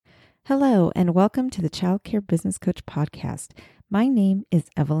Hello, and welcome to the Child Care Business Coach podcast. My name is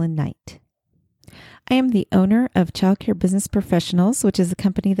Evelyn Knight. I am the owner of Child Care Business Professionals, which is a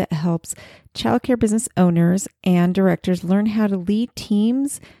company that helps child care business owners and directors learn how to lead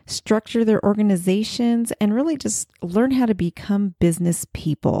teams, structure their organizations, and really just learn how to become business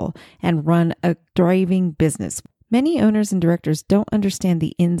people and run a thriving business. Many owners and directors don't understand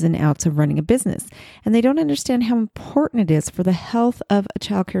the ins and outs of running a business, and they don't understand how important it is for the health of a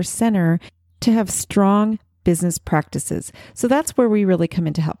child care center to have strong business practices. So that's where we really come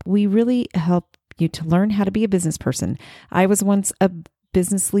in to help. We really help you to learn how to be a business person. I was once a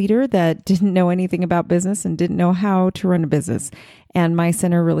business leader that didn't know anything about business and didn't know how to run a business. And my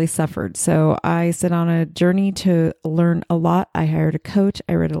center really suffered. So I set on a journey to learn a lot. I hired a coach.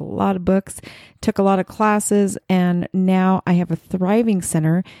 I read a lot of books, took a lot of classes, and now I have a thriving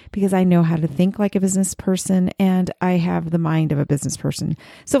center because I know how to think like a business person and I have the mind of a business person.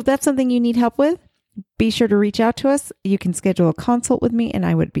 So if that's something you need help with, be sure to reach out to us. You can schedule a consult with me and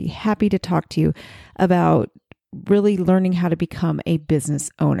I would be happy to talk to you about really learning how to become a business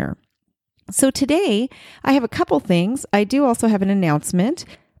owner. So today I have a couple things. I do also have an announcement.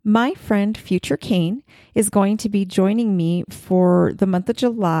 My friend Future Kane is going to be joining me for the month of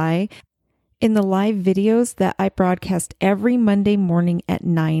July in the live videos that I broadcast every Monday morning at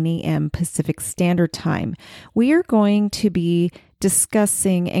 9 a.m. Pacific Standard Time. We are going to be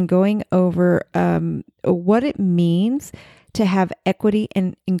discussing and going over what it means to have equity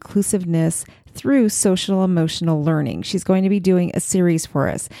and inclusiveness through social emotional learning. She's going to be doing a series for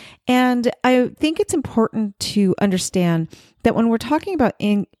us. And I think it's important to understand that when we're talking about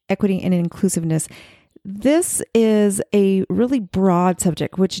equity and inclusiveness, this is a really broad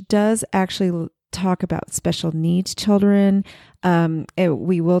subject, which does actually talk about special needs children.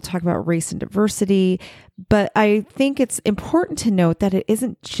 We will talk about race and diversity, but I think it's important to note that it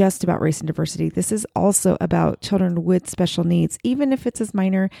isn't just about race and diversity. This is also about children with special needs, even if it's as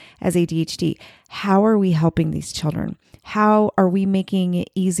minor as ADHD. How are we helping these children? How are we making it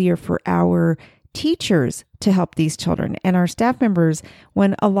easier for our teachers to help these children and our staff members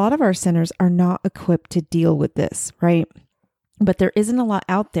when a lot of our centers are not equipped to deal with this, right? But there isn't a lot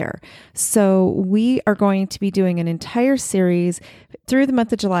out there. So we are going to be doing an entire series through the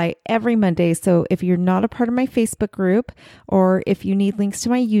month of July every Monday. So if you're not a part of my Facebook group or if you need links to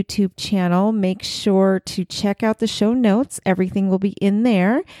my YouTube channel, make sure to check out the show notes. Everything will be in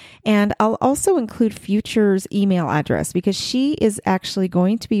there. And I'll also include Future's email address because she is actually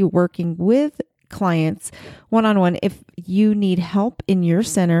going to be working with clients one-on-one if you need help in your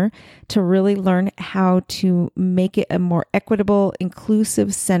center to really learn how to make it a more equitable,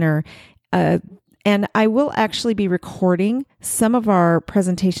 inclusive center. And I will actually be recording some of our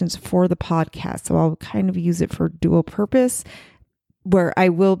presentations for the podcast. So I'll kind of use it for dual purpose, where I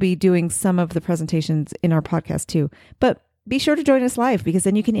will be doing some of the presentations in our podcast too. But be sure to join us live because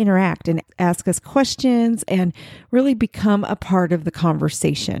then you can interact and ask us questions and really become a part of the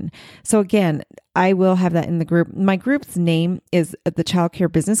conversation. So again, I will have that in the group. My group's name is the Child Care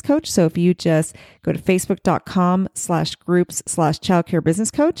Business Coach. So if you just go to facebook.com/groups/Child Care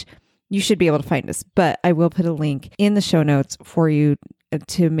Business Coach, you should be able to find us. But I will put a link in the show notes for you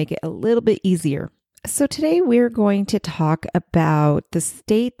to make it a little bit easier. So today we're going to talk about the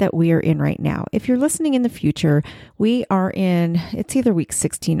state that we are in right now. If you're listening in the future, we are in, it's either week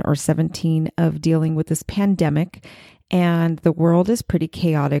 16 or 17 of dealing with this pandemic, and the world is pretty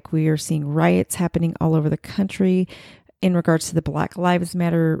chaotic. We are seeing riots happening all over the country in regards to the Black Lives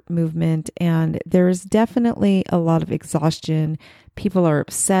Matter movement, and there is definitely a lot of exhaustion. People are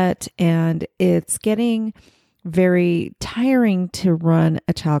upset, and it's getting very tiring to run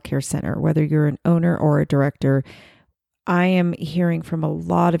a childcare center, whether you're an owner or a director. I am hearing from a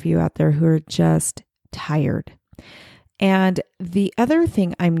lot of you out there who are just tired. And the other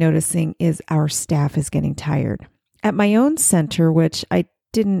thing I'm noticing is our staff is getting tired. At my own center, which I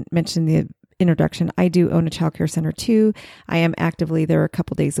didn't mention in the introduction, I do own a childcare center too. I am actively there a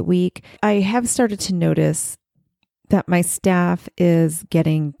couple days a week. I have started to notice that my staff is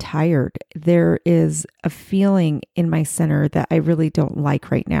getting tired. There is a feeling in my center that I really don't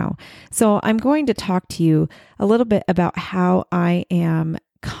like right now. So I'm going to talk to you a little bit about how I am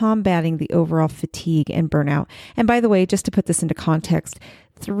combating the overall fatigue and burnout. And by the way, just to put this into context,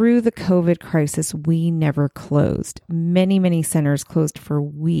 through the COVID crisis, we never closed. Many centers closed for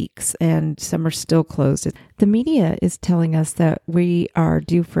weeks and some are still closed. The media is telling us that we are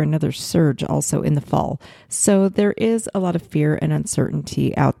due for another surge also in the fall. So there is a lot of fear and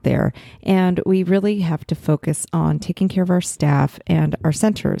uncertainty out there. And we really have to focus on taking care of our staff and our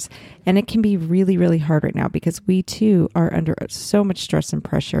centers. And it can be really hard right now because we too are under so much stress and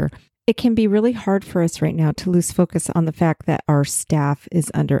pressure. It can be really hard for us right now to lose focus on the fact that our staff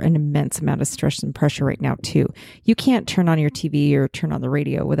is under an immense amount of stress and pressure right now too. You can't turn on your TV or turn on the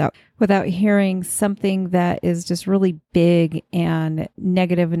radio without hearing something that is just really big and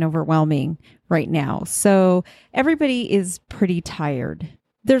negative and overwhelming right now. So everybody is pretty tired.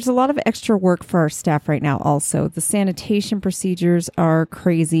 There's a lot of extra work for our staff right now also. The sanitation procedures are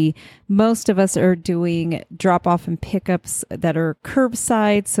crazy. Most of us are doing drop-off and pickups that are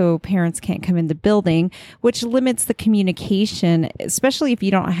curbside, so parents can't come in the building, which limits the communication, especially if you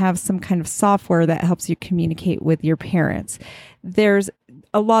don't have some kind of software that helps you communicate with your parents. There's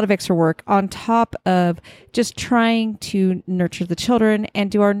a lot of extra work on top of just trying to nurture the children and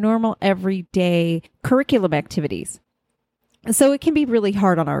do our normal everyday curriculum activities. So it can be really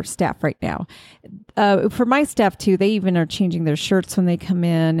hard on our staff right now. For my staff too, they even are changing their shirts when they come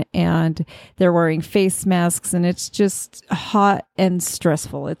in, and they're wearing face masks, and it's just hot and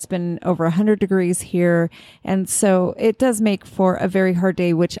stressful. It's been over 100 degrees here. And so it does make for a very hard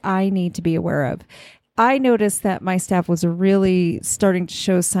day, which I need to be aware of. I noticed that my staff was really starting to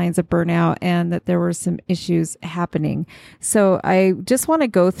show signs of burnout and that there were some issues happening. So I just want to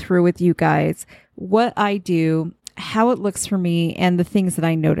go through with you guys what I do, how it looks for me, and the things that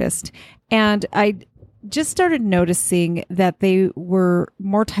I noticed. And I just started noticing that they were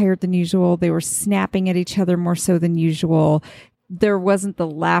more tired than usual. They were snapping at each other more so than usual. There wasn't the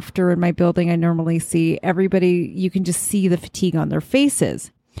laughter in my building I normally see. Everybody, you can just see the fatigue on their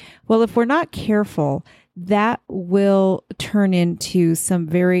faces. Well, if we're not careful, that will turn into some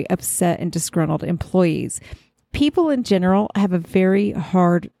very upset and disgruntled employees. People in general have a very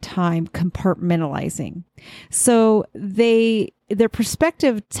hard time compartmentalizing. So their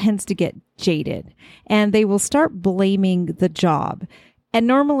perspective tends to get jaded, and they will start blaming the job. And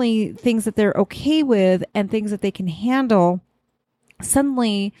normally things that they're okay with and things that they can handle,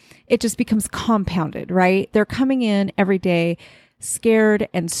 suddenly it just becomes compounded, right? They're coming in every day scared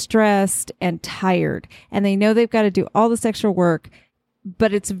and stressed and tired, and they know they've got to do all this extra work.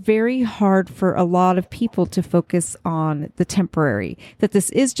 But it's very hard for a lot of people to focus on the temporary, that this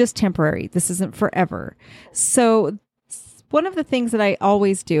is just temporary. This isn't forever. So one of the things that I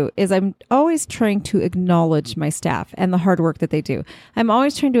always do is I'm always trying to acknowledge my staff and the hard work that they do. I'm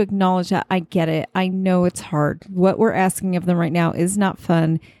always trying to acknowledge that I get it. I know it's hard. What we're asking of them right now is not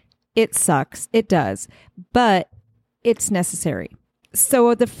fun. It sucks. It does. But it's necessary.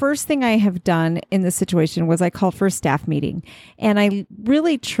 So the first thing I have done in this situation was I called for a staff meeting, and I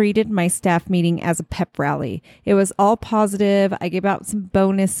really treated my staff meeting as a pep rally. It was all positive. I gave out some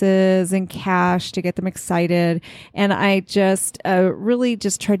bonuses and cash to get them excited. And I just really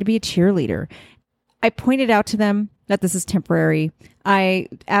just tried to be a cheerleader. I pointed out to them that this is temporary. I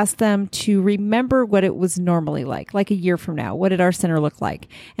asked them to remember what it was normally like a year from now. What did our center look like?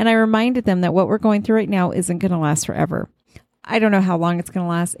 And I reminded them that what we're going through right now isn't going to last forever. I don't know how long it's going to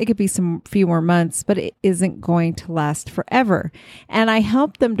last. It could be some few more months, but it isn't going to last forever. And I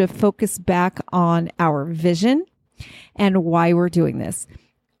helped them to focus back on our vision and why we're doing this.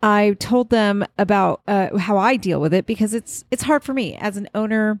 I told them about how I deal with it, because it's hard for me as an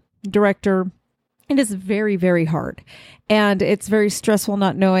owner, director. It is very, very hard. And it's very stressful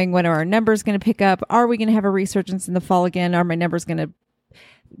not knowing when are our numbers going to pick up. Are we going to have a resurgence in the fall again? Are my numbers going to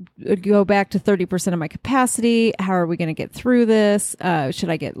go back to 30% of my capacity? How are we going to get through this? Should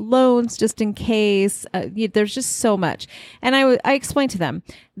I get loans just in case? There's just so much. And I explained to them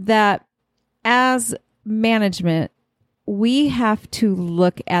that as management, we have to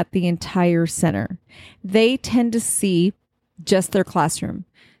look at the entire center. They tend to see just their classroom,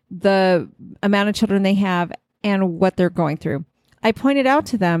 the amount of children they have, and what they're going through. I pointed out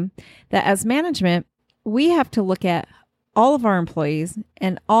to them that as management, we have to look at all of our employees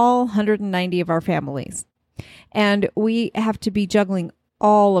and all 190 of our families. And we have to be juggling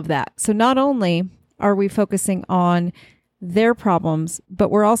all of that. So not only are we focusing on their problems, but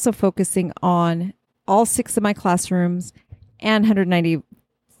we're also focusing on all 6 of my classrooms and 190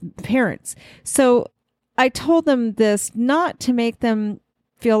 parents. So I told them this not to make them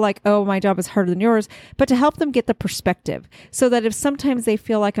feel like, oh, my job is harder than yours, but to help them get the perspective, so that if sometimes they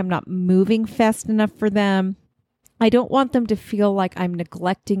feel like I'm not moving fast enough for them, I don't want them to feel like I'm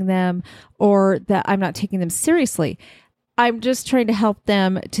neglecting them or that I'm not taking them seriously. I'm just trying to help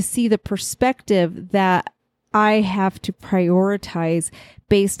them to see the perspective that I have to prioritize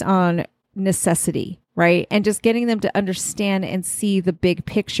based on necessity, right? And just getting them to understand and see the big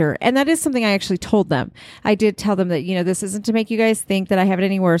picture. And that is something I actually told them. I did tell them that, this isn't to make you guys think that I have it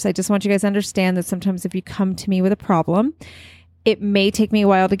any worse. I just want you guys to understand that sometimes if you come to me with a problem, It may take me a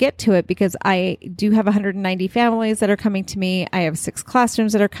while to get to it because I do have 190 families that are coming to me. I have 6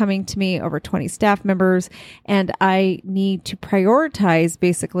 classrooms that are coming to me, over 20 staff members, and I need to prioritize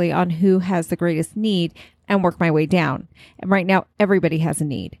basically on who has the greatest need and work my way down. And right now, everybody has a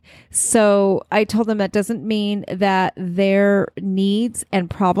need. So I told them that doesn't mean that their needs and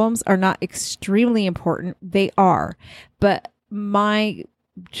problems are not extremely important. They are. But my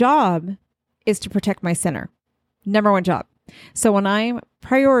job is to protect my center. Number one job. So when I'm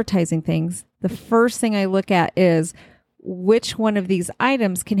prioritizing things, the first thing I look at is which one of these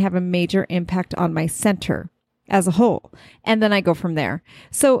items can have a major impact on my center as a whole. And then I go from there.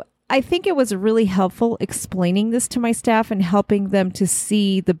 So I think it was really helpful explaining this to my staff and helping them to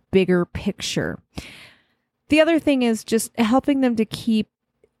see the bigger picture. The other thing is just helping them to keep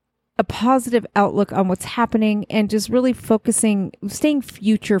a positive outlook on what's happening and just really staying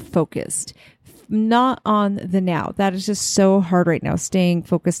future focused. Not on the now. That is just so hard right now, staying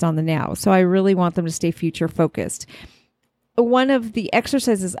focused on the now. So I really want them to stay future focused. One of the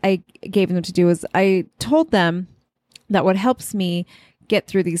exercises I gave them to do is I told them that what helps me get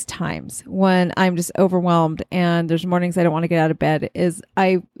through these times when I'm just overwhelmed and there's mornings I don't want to get out of bed is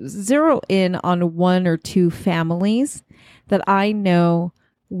I zero in on 1 or 2 families that I know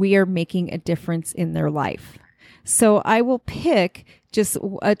we are making a difference in their life. So I will pick just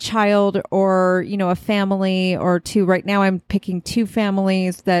a child or, a family or 2. Right now I'm picking 2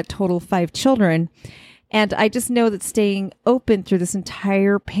 families that total 5 children. And I just know that staying open through this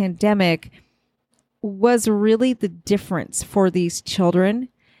entire pandemic was really the difference for these children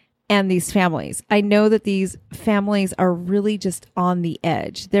and these families. I know that these families are really just on the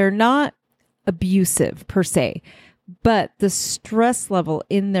edge. They're not abusive per se, but the stress level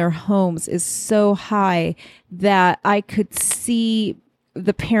in their homes is so high that I could see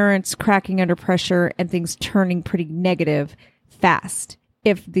the parents cracking under pressure and things turning pretty negative fast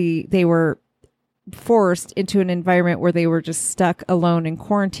if they were forced into an environment where they were just stuck alone in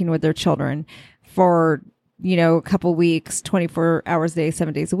quarantine with their children for, a couple weeks, 24 hours a day,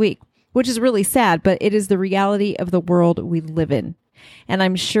 7 days a week, which is really sad, but it is the reality of the world we live in. And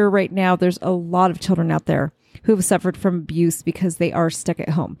I'm sure right now there's a lot of children out there who have suffered from abuse because they are stuck at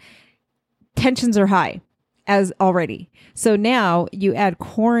home. Tensions are high as already. So now you add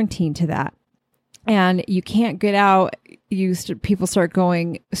quarantine to that and you can't get out. People start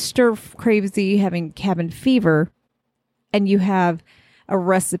going stir crazy, having cabin fever, and you have a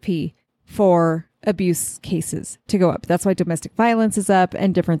recipe for abuse cases to go up. That's why domestic violence is up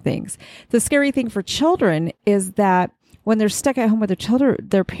and different things. The scary thing for children is that when they're stuck at home with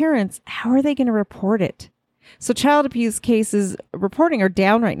their parents, how are they going to report it? So child abuse cases reporting are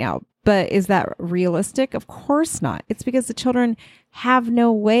down right now, but is that realistic? Of course not. It's because the children have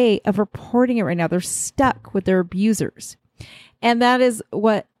no way of reporting it right now. They're stuck with their abusers. And that is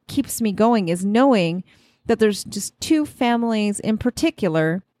what keeps me going, is knowing that there's just 2 families in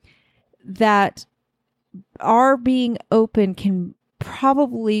particular that are being open can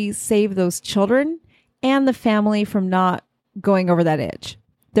probably save those children and the family from not going over that edge.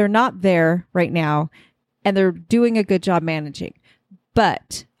 They're not there right now, and they're doing a good job managing.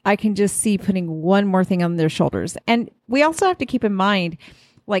 But I can just see putting one more thing on their shoulders. And we also have to keep in mind,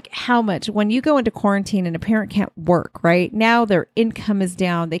 how much, when you go into quarantine and a parent can't work, right? Now their income is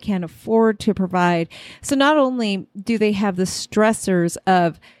down. They can't afford to provide. So not only do they have the stressors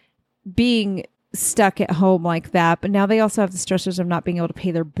of being stuck at home like that, but now they also have the stressors of not being able to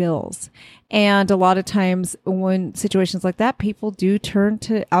pay their bills. And a lot of times when situations like that, people do turn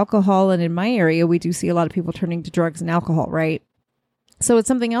to alcohol. And in my area, we do see a lot of people turning to drugs and alcohol, right? So it's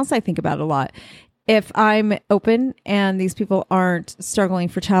something else I think about a lot. If I'm open and these people aren't struggling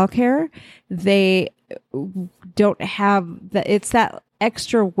for childcare, they don't have that. It's that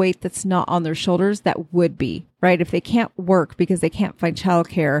extra weight that's not on their shoulders that would be, right? If they can't work because they can't find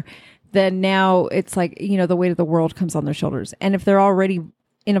childcare, then now it's like, the weight of the world comes on their shoulders. And if they're already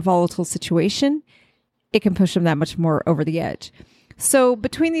in a volatile situation, it can push them that much more over the edge. So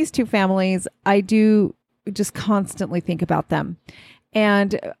between these 2 families, I do just constantly think about them.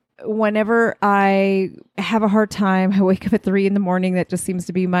 And whenever I have a hard time, I wake up at 3 a.m. That just seems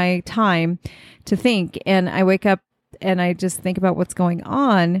to be my time to think. And I wake up and I just think about what's going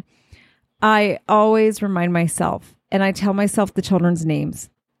on. I always remind myself, and I tell myself the children's names.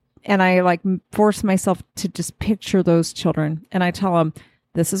 And I force myself to just picture those children. And I tell them,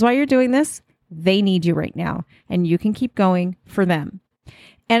 this is why you're doing this. They need you right now. And you can keep going for them.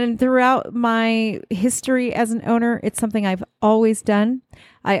 And throughout my history as an owner, it's something I've always done.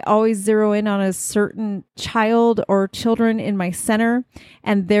 I always zero in on a certain child or children in my center,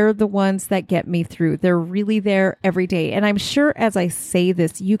 and they're the ones that get me through. They're really there every day. And I'm sure as I say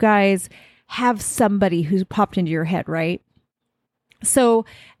this, you guys have somebody who's popped into your head, right? So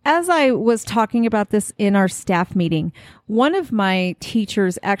as I was talking about this in our staff meeting, one of my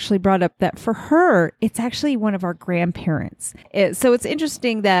teachers actually brought up that for her, it's actually one of our grandparents. So it's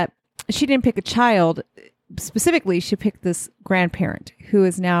interesting that she didn't pick a child. Specifically, she picked this grandparent who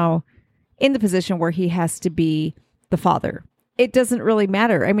is now in the position where he has to be the father. It doesn't really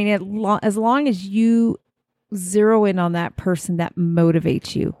matter. I mean, as long as you zero in on that person that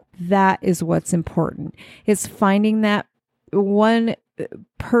motivates you, that is what's important. It's finding that one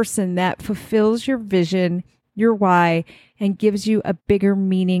person that fulfills your vision, your why, and gives you a bigger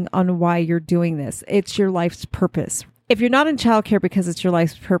meaning on why you're doing this. It's your life's purpose. If you're not in childcare because it's your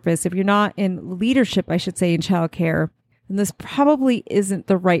life's purpose, if you're not in leadership, I should say, in childcare, then this probably isn't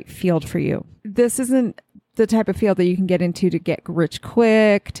the right field for you. This isn't the type of field that you can get into to get rich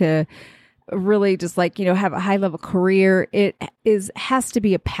quick, to really just have a high level career. It has to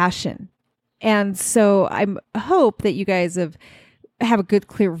be a passion. And so I hope that you guys have a good,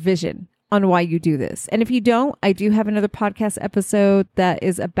 clear vision on why you do this. And if you don't, I do have another podcast episode that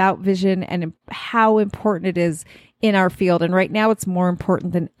is about vision and how important it is in our field. And right now it's more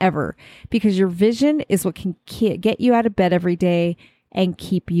important than ever because your vision is what can get you out of bed every day and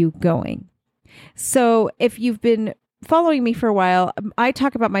keep you going. So if you've been following me for a while, I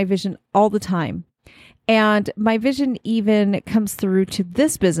talk about my vision all the time. And my vision even comes through to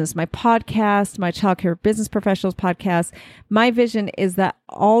this business, my podcast, my Childcare Business Professionals podcast. My vision is that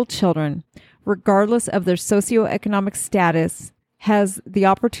all children, regardless of their socioeconomic status, has the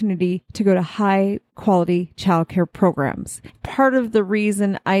opportunity to go to high quality childcare programs. Part of the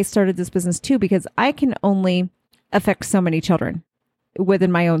reason I started this business too, because I can only affect so many children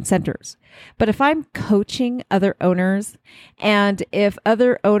within my own centers. But if I'm coaching other owners and if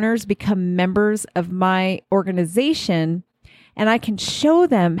other owners become members of my organization and I can show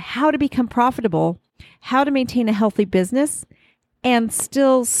them how to become profitable, how to maintain a healthy business and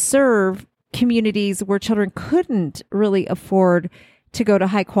still serve communities where children couldn't really afford to go to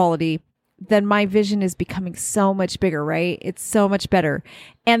high quality, then my vision is becoming so much bigger, right? It's so much better.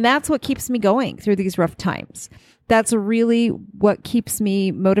 And that's what keeps me going through these rough times. That's really what keeps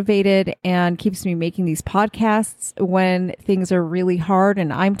me motivated and keeps me making these podcasts when things are really hard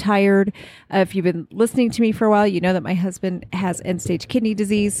and I'm tired. If you've been listening to me for a while, you know that my husband has end-stage kidney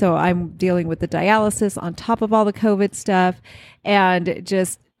disease. So I'm dealing with the dialysis on top of all the COVID stuff and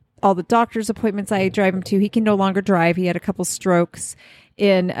just all the doctor's appointments I drive him to. He can no longer drive. He had a couple strokes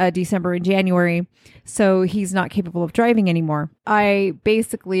in December and January. So he's not capable of driving anymore. I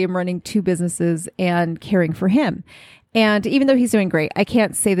basically am running two businesses and caring for him. And even though he's doing great, I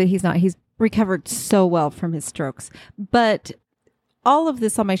can't say that he's not. He's recovered so well from his strokes. But all of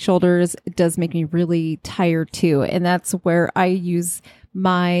this on my shoulders does make me really tired too. And that's where I use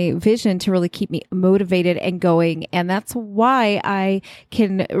my vision to really keep me motivated and going. And that's why I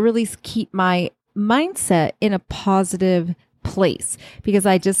can really keep my mindset in a positive place because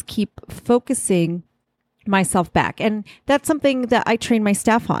I just keep focusing myself back. And that's something that I train my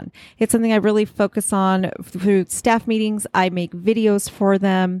staff on. It's something I really focus on through staff meetings. I make videos for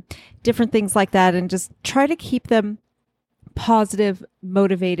them, different things like that, and just try to keep them positive,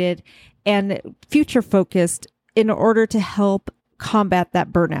 motivated, and future focused in order to help combat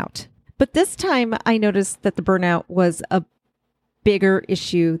that burnout. But this time I noticed that the burnout was a bigger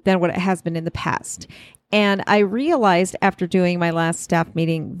issue than what it has been in the past. And I realized after doing my last staff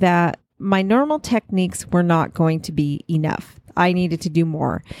meeting that my normal techniques were not going to be enough. I needed to do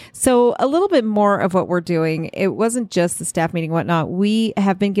more. So a little bit more of what we're doing. It wasn't just the staff meeting, whatnot. We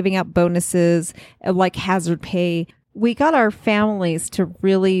have been giving out bonuses like hazard pay. We got our families to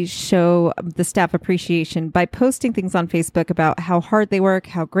really show the staff appreciation by posting things on Facebook about how hard they work,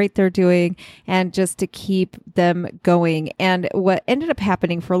 how great they're doing, and just to keep them going. And what ended up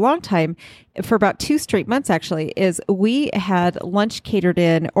happening for a long time, for about 2 straight months actually, is we had lunch catered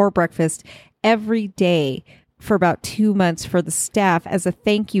in or breakfast every day for about 2 months for the staff as a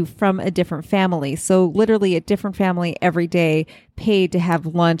thank you from a different family. So literally a different family every day paid to have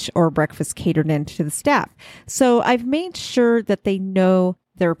lunch or breakfast catered in to the staff. So I've made sure that they know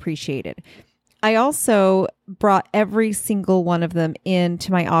they're appreciated. I also brought every single one of them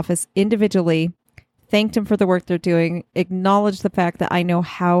into my office individually, thanked them for the work they're doing, acknowledged the fact that I know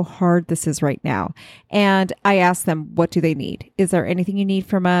how hard this is right now. And I asked them, what do they need? Is there anything you need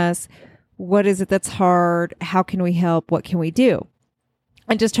from us? What is it that's hard? How can we help? What can we do?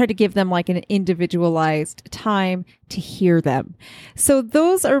 and just try to give them like an individualized time to hear them. So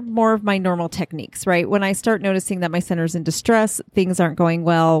those are more of my normal techniques, right? When I start noticing that my center's in distress, things aren't going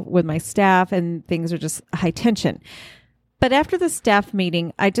well with my staff and things are just high tension. But after the staff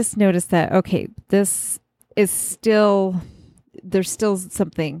meeting, I just noticed that, okay, this is there's still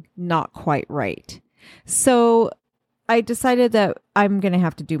something not quite right. So I decided that I'm going to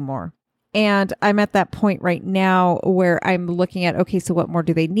have to do more. And I'm at that point right now where I'm looking at, okay, so what more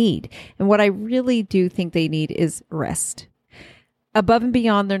do they need? And what I really do think they need is rest above and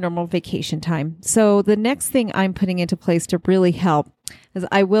beyond their normal vacation time. So the next thing I'm putting into place to really help is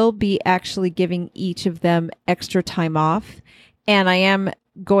I will be actually giving each of them extra time off. And I am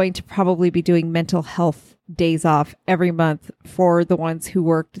going to probably be doing mental health days off every month for the ones who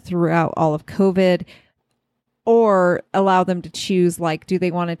worked throughout all of COVID, or allow them to choose, like, do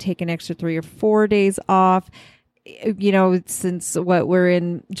they want to take an extra 3 or 4 days off? You know, since we're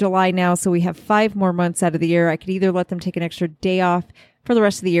in July now, so we have 5 more months out of the year. I could either let them take an extra day off for the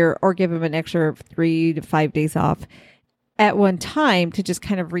rest of the year or give them an extra 3 to 5 days off at one time to just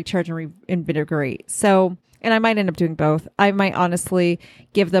kind of recharge and invigorate. So, and I might end up doing both. I might honestly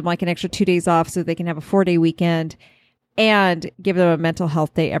give them like an extra 2 days off so they can have a 4-day weekend and give them a mental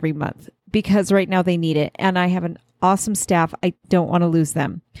health day every month, because right now they need it. And I have an awesome staff. I don't want to lose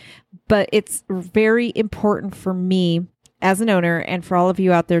them. But it's very important for me as an owner and for all of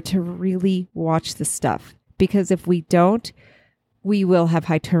you out there to really watch this stuff. Because if we don't, we will have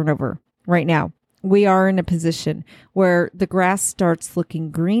high turnover. Right now, we are in a position where the grass starts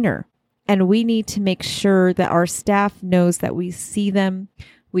looking greener. And we need to make sure that our staff knows that we see them,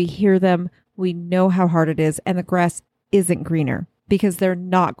 we hear them, we know how hard it is, and the grass isn't greener, because they're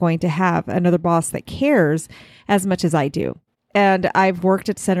not going to have another boss that cares as much as I do. And I've worked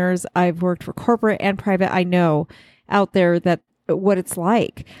at centers, I've worked for corporate and private. I know out there that what it's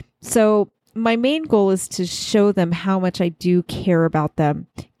like. So my main goal is to show them how much I do care about them,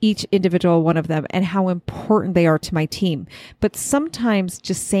 each individual one of them, and how important they are to my team. But sometimes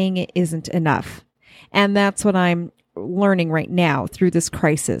just saying it isn't enough. And that's what I'm learning right now through this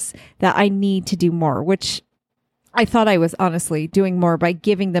crisis, that I need to do more, which I thought I was honestly doing more by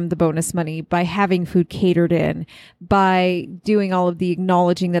giving them the bonus money, by having food catered in, by doing all of the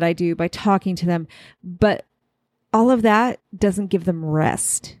acknowledging that I do, by talking to them. But all of that doesn't give them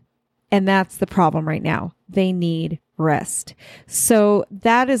rest. And that's the problem right now. They need rest. So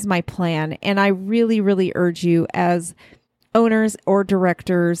that is my plan. And I really, really urge you as owners or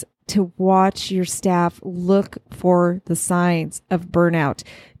directors to watch your staff, look for the signs of burnout.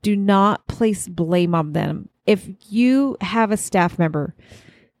 Do not place blame on them. If you have a staff member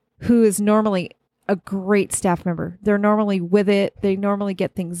who is normally a great staff member, they're normally with it, they normally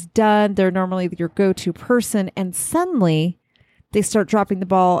get things done, they're normally your go-to person, and suddenly they start dropping the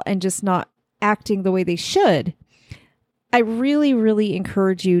ball and just not acting the way they should, I really, really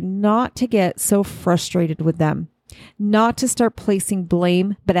encourage you not to get so frustrated with them, not to start placing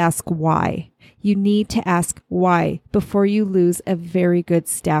blame, but ask why. You need to ask why before you lose a very good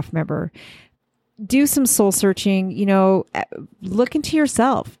staff member. Do some soul searching, look into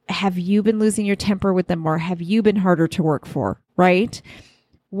yourself. Have you been losing your temper with them more? Have you been harder to work for, right?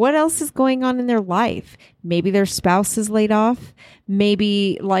 What else is going on in their life? Maybe their spouse is laid off.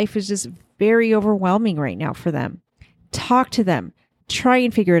 Maybe life is just very overwhelming right now for them. Talk to them. Try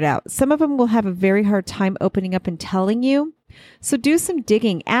and figure it out. Some of them will have a very hard time opening up and telling you. So do some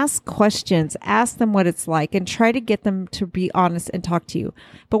digging, ask questions, ask them what it's like, and try to get them to be honest and talk to you.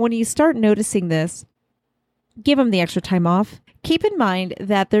 But when you start noticing this, give them the extra time off. Keep in mind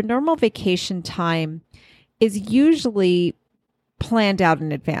that their normal vacation time is usually planned out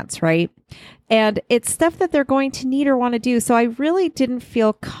in advance, right? And it's stuff that they're going to need or want to do. So I really didn't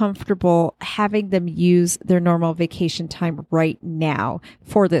feel comfortable having them use their normal vacation time right now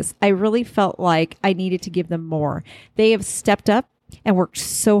for this. I really felt like I needed to give them more. They have stepped up and worked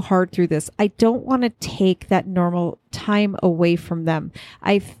so hard through this. I don't want to take that normal time away from them.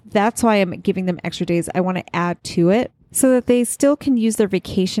 That's why I'm giving them extra days. I want to add to it, so that they still can use their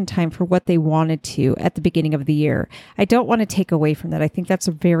vacation time for what they wanted to at the beginning of the year. I don't want to take away from that. I think that's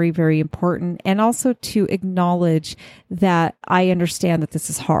very, very important. And also to acknowledge that I understand that this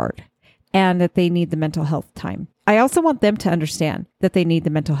is hard and that they need the mental health time. I also want them to understand that they need the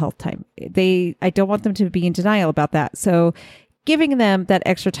mental health time. I don't want them to be in denial about that. So giving them that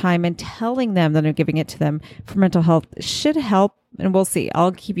extra time and telling them that I'm giving it to them for mental health should help. And we'll see.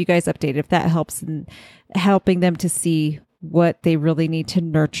 I'll keep you guys updated if that helps in helping them to see what they really need to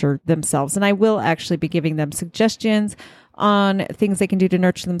nurture themselves. And I will actually be giving them suggestions on things they can do to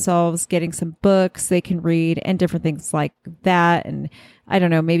nurture themselves, getting some books they can read, and different things like that. And I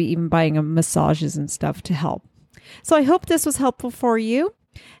don't know, maybe even buying them massages and stuff to help. So I hope this was helpful for you.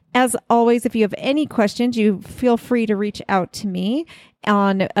 As always, if you have any questions, you feel free to reach out to me.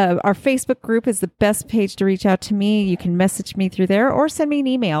 On our Facebook group is the best page to reach out to me. You can message me through there or send me an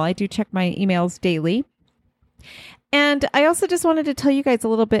email. I do check my emails daily. And I also just wanted to tell you guys a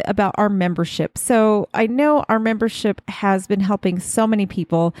little bit about our membership. So I know our membership has been helping so many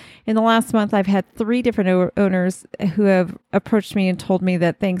people. In the last month, I've had 3 different owners who have approached me and told me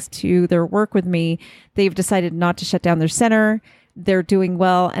that thanks to their work with me, they've decided not to shut down their center. They're doing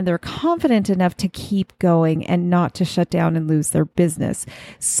well, and they're confident enough to keep going and not to shut down and lose their business.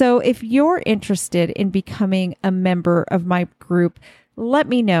 So if you're interested in becoming a member of my group, let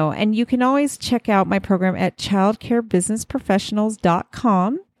me know. And you can always check out my program at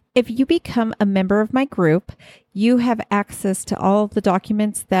childcarebusinessprofessionals.com. If you become a member of my group, you have access to all of the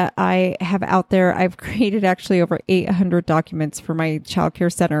documents that I have out there. I've created actually over 800 documents for my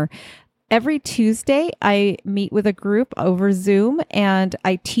childcare center. Every Tuesday, I meet with a group over Zoom and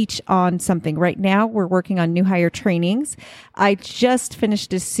I teach on something. Right now, we're working on new hire trainings. I just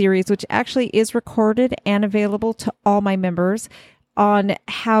finished a series, which actually is recorded and available to all my members, on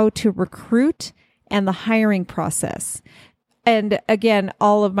how to recruit and the hiring process. And again,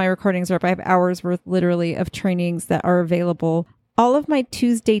 all of my recordings are 5 hours worth literally of trainings that are available. All of my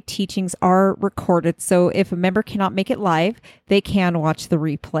Tuesday teachings are recorded. So if a member cannot make it live, they can watch the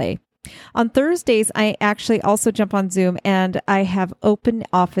replay. On Thursdays, I actually also jump on Zoom and I have open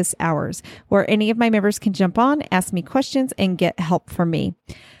office hours where any of my members can jump on, ask me questions, and get help from me.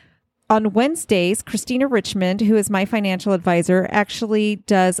 On Wednesdays, Christina Richmond, who is my financial advisor, actually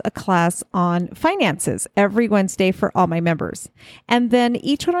does a class on finances every Wednesday for all my members. And then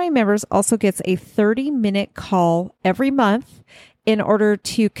each one of my members also gets a 30-minute call every month in order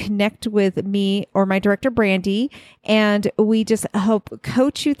to connect with me or my director, Brandy. And we just help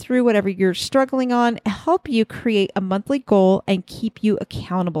coach you through whatever you're struggling on, help you create a monthly goal, and keep you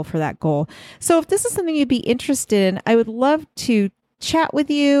accountable for that goal. So if this is something you'd be interested in, I would love to chat with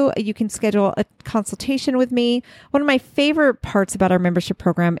you. You can schedule a consultation with me. One of my favorite parts about our membership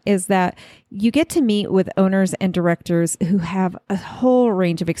program is that you get to meet with owners and directors who have a whole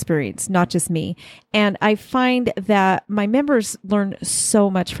range of experience, not just me. And I find that my members learn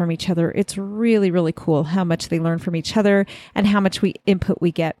so much from each other. It's really, really cool how much they learn from each other and how much input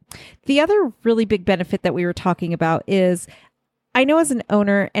we get. The other really big benefit that we were talking about is, I know as an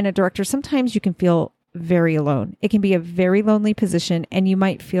owner and a director, sometimes you can feel very alone. It can be a very lonely position and you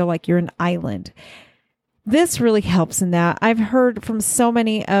might feel like you're an island. This really helps in that. I've heard from so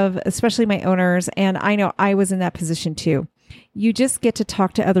many of, especially my owners, and I know I was in that position too. You just get to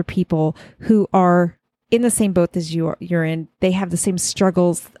talk to other people who are in the same boat as you're in. They have the same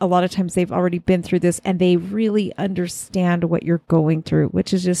struggles. A lot of times they've already been through this and they really understand what you're going through,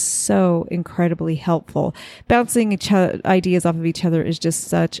 which is just so incredibly helpful. Bouncing ideas off of each other is just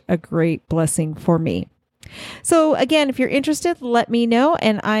such a great blessing for me. So again, if you're interested, let me know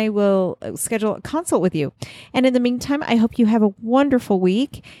and I will schedule a consult with you. And in the meantime, I hope you have a wonderful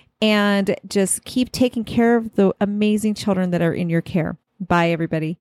week and just keep taking care of the amazing children that are in your care. Bye, everybody.